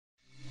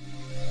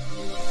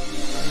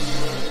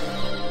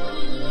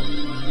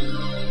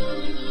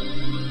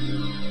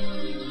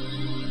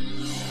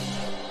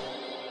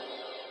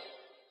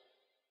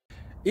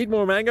Eat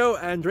more mango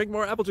and drink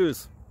more apple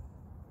juice.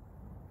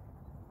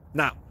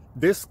 Now,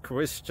 this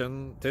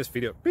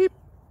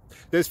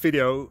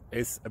video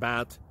is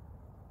about,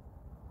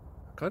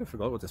 I kind of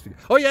forgot what this video,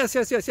 oh yes,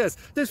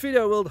 this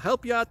video will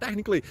help you out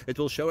technically. It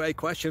will show a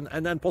question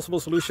and then possible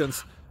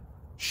solutions.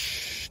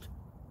 Shh.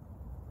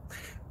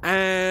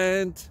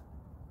 And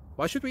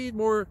why should we eat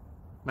more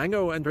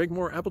mango and drink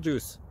more apple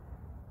juice?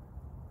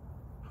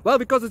 Well,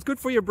 because it's good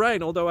for your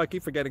brain, although I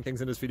keep forgetting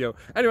things in this video.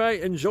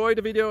 Anyway, enjoy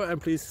the video and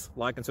please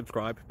like and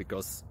subscribe,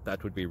 because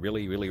that would be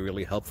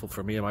really helpful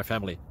for me and my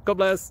family. God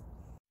bless!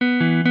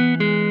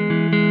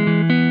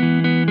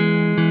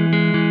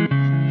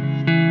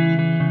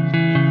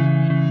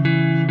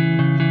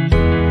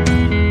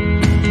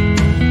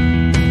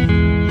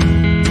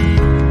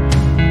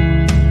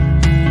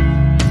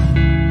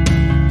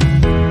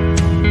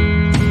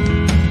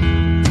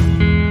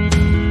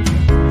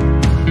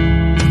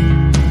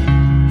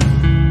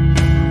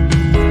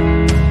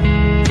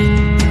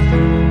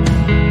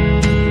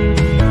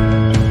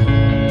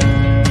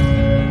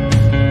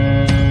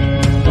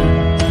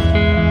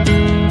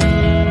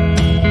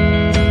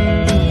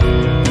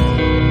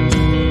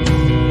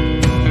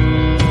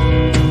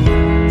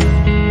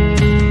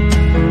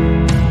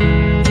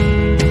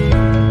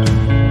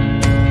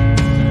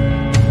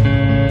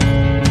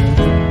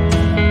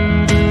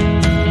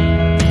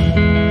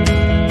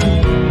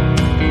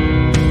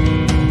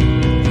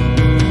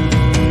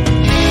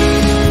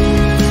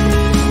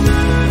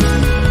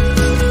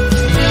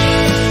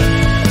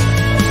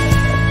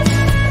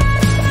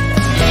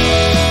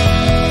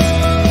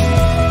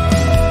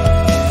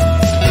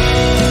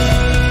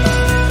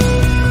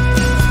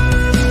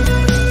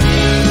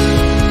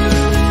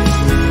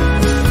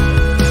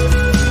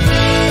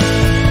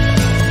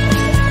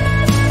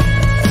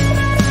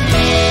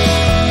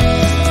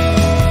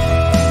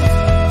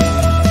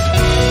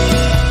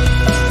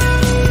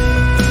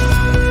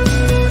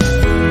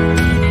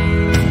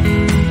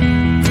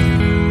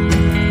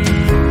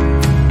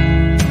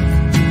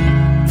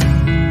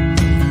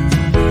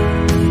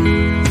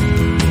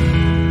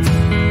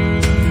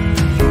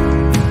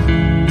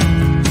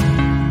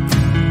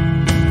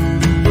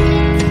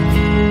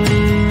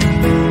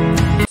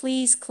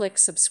 Please click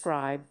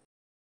subscribe.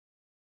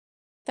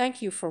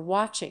 Thank you for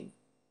watching.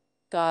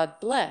 God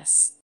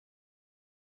bless.